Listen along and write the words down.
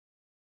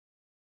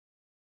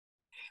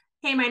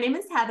Hey, my name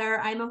is Heather.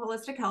 I'm a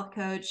holistic health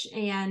coach,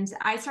 and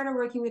I started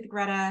working with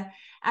Greta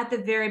at the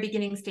very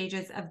beginning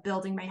stages of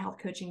building my health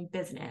coaching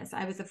business.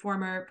 I was a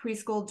former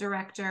preschool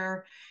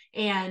director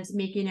and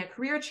making a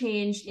career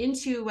change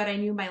into what I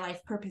knew my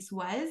life purpose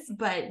was.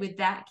 But with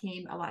that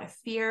came a lot of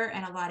fear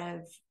and a lot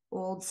of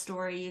old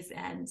stories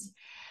and,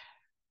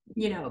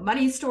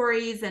 money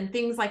stories and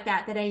things like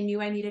that that I knew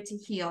I needed to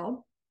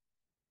heal.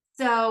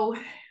 So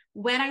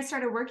when I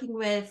started working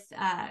with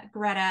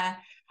Greta,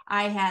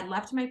 I had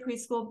left my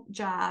preschool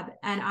job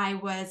and I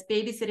was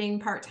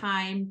babysitting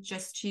part-time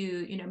just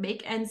to,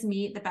 make ends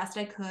meet the best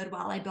I could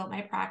while I built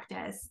my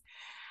practice.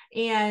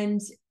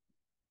 And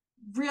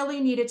really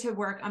needed to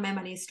work on my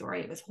money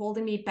story. It was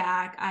holding me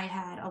back. I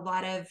had a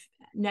lot of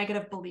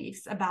negative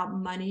beliefs about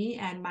money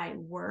and my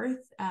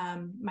worth,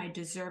 my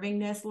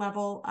deservingness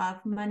level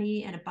of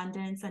money and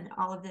abundance and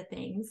all of the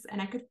things.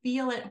 And I could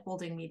feel it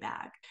holding me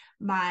back.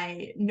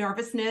 My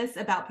nervousness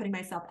about putting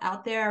myself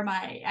out there,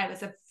 I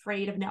was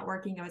afraid of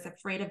networking. I was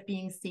afraid of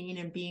being seen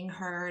and being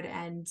heard.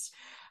 And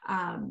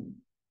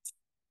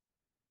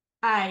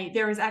I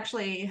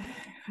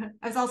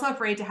was also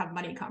afraid to have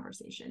money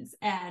conversations,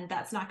 and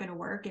that's not going to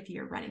work if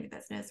you're running a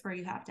business where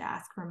you have to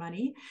ask for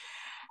money.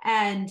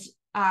 And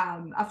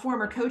a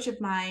former coach of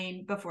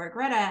mine before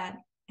Greta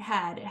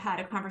had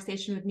a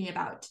conversation with me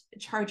about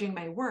charging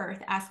my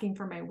worth, asking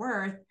for my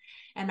worth.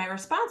 And my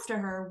response to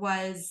her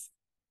was,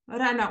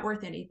 but I'm not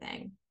worth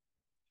anything.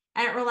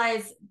 I didn't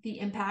realize the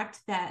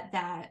impact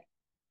that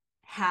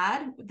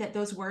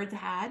those words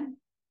had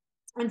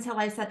until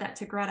I said that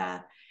to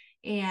Greta.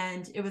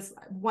 And it was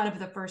one of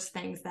the first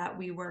things that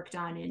we worked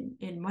on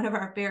in one of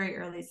our very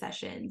early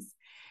sessions.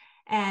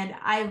 And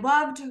I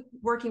loved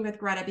working with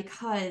Greta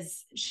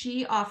because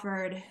she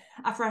offered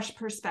a fresh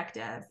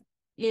perspective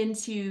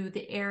into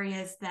the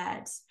areas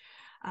that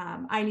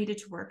I needed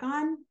to work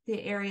on,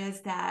 the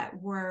areas that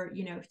were,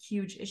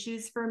 huge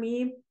issues for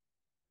me.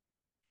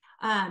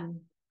 I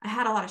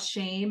had a lot of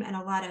shame and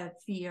a lot of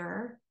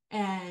fear,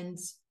 and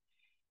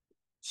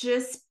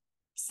just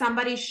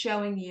somebody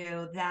showing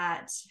you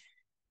that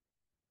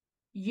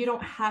you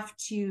don't have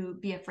to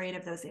be afraid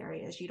of those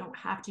areas. You don't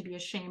have to be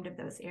ashamed of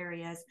those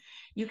areas.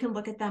 You can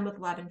look at them with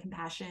love and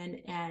compassion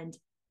and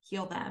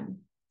heal them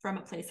from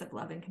a place of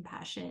love and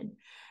compassion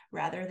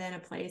rather than a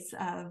place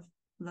of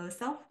low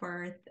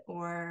self-worth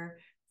or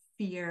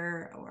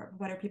fear or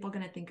what are people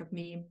going to think of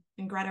me.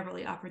 And Greta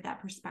really offered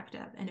that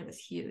perspective, and it was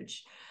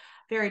huge,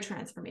 very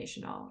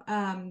transformational.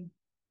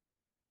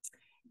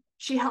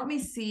 She helped me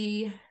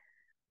see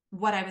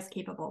what I was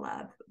capable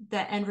of,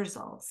 the end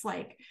results,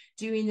 like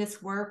doing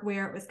this work,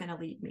 where it was going to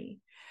lead me.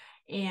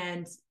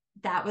 And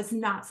that was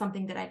not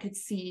something that I could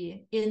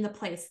see in the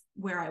place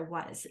where I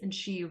was. And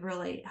she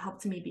really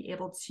helped me be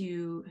able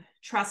to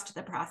trust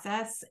the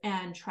process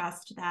and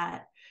trust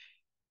that,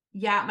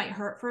 yeah, it might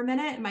hurt for a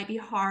minute. It might be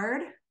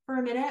hard for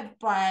a minute,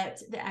 but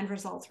the end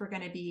results were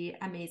going to be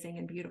amazing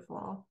and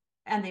beautiful.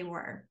 And they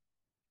were.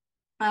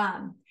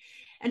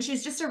 And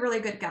she's just a really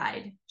good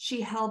guide.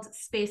 She held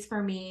space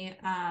for me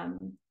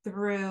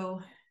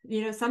through,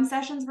 some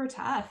sessions were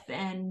tough,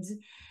 and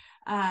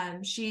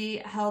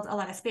she held a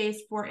lot of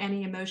space for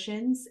any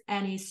emotions,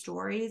 any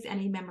stories,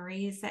 any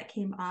memories that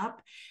came up,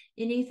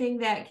 anything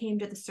that came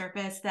to the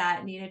surface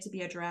that needed to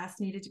be addressed,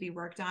 needed to be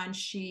worked on.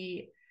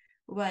 She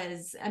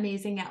was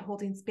amazing at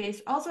holding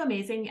space, also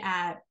amazing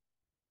at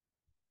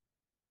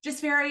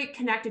just very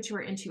connected to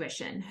her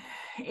intuition,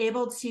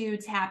 able to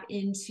tap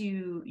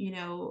into,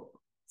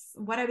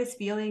 what I was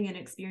feeling and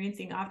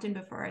experiencing often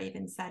before I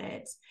even said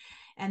it.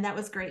 And that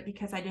was great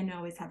because I didn't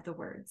always have the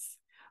words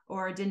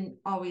or didn't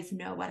always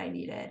know what I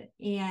needed.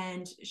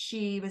 And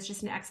she was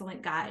just an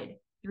excellent guide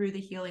through the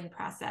healing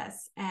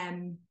process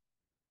and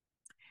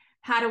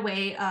had a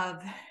way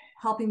of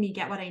helping me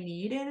get what I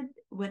needed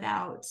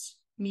without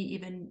me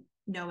even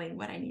knowing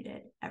what I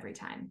needed every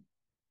time.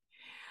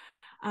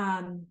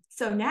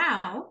 So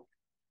now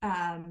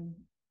I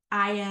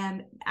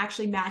am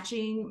actually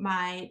matching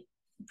my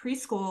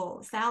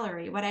preschool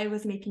salary, what I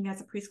was making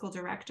as a preschool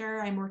director.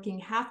 I'm working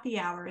half the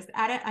hours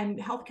I'm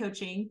health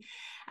coaching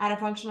at a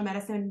functional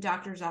medicine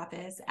doctor's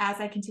office as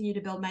I continue to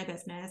build my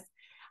business.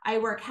 I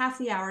work half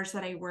the hours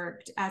that I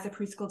worked as a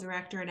preschool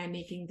director, and I'm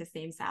making the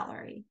same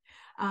salary.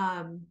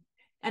 And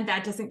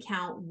that doesn't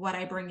count what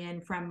I bring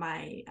in from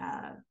my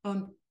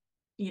own,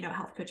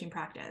 health coaching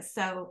practice.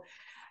 So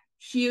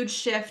huge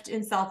shift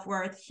in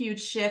self-worth,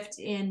 huge shift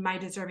in my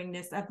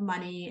deservingness of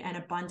money and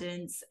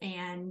abundance.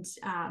 And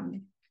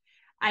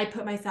I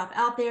put myself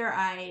out there.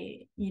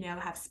 I,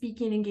 have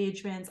speaking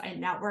engagements. I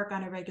network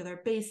on a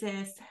regular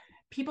basis.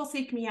 People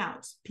seek me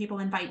out. People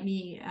invite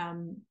me.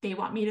 They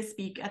want me to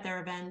speak at their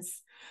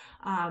events.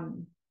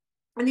 And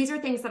these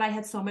are things that I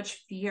had so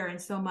much fear and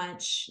so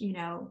much,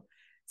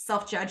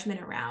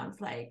 self-judgment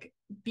around, like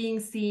being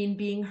seen,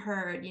 being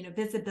heard,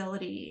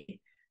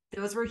 visibility.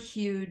 Those were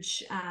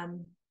huge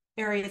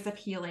areas of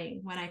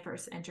healing when I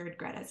first entered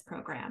Greta's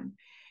program.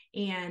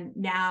 And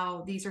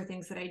now these are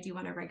things that I do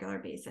on a regular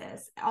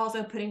basis.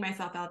 Also putting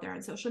myself out there on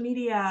social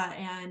media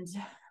and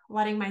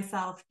letting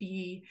myself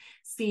be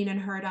seen and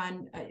heard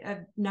on a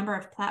number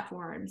of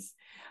platforms.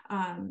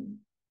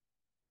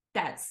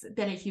 That's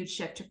been a huge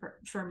shift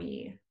for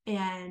me.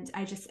 And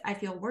I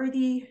feel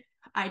worthy.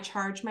 I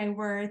charge my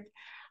worth.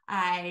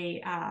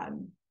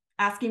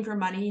 Asking for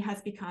money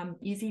has become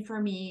easy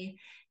for me.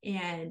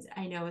 And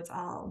I know it's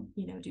all,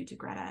 due to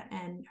Greta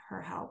and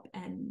her help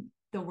and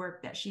the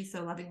work that she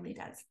so lovingly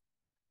does.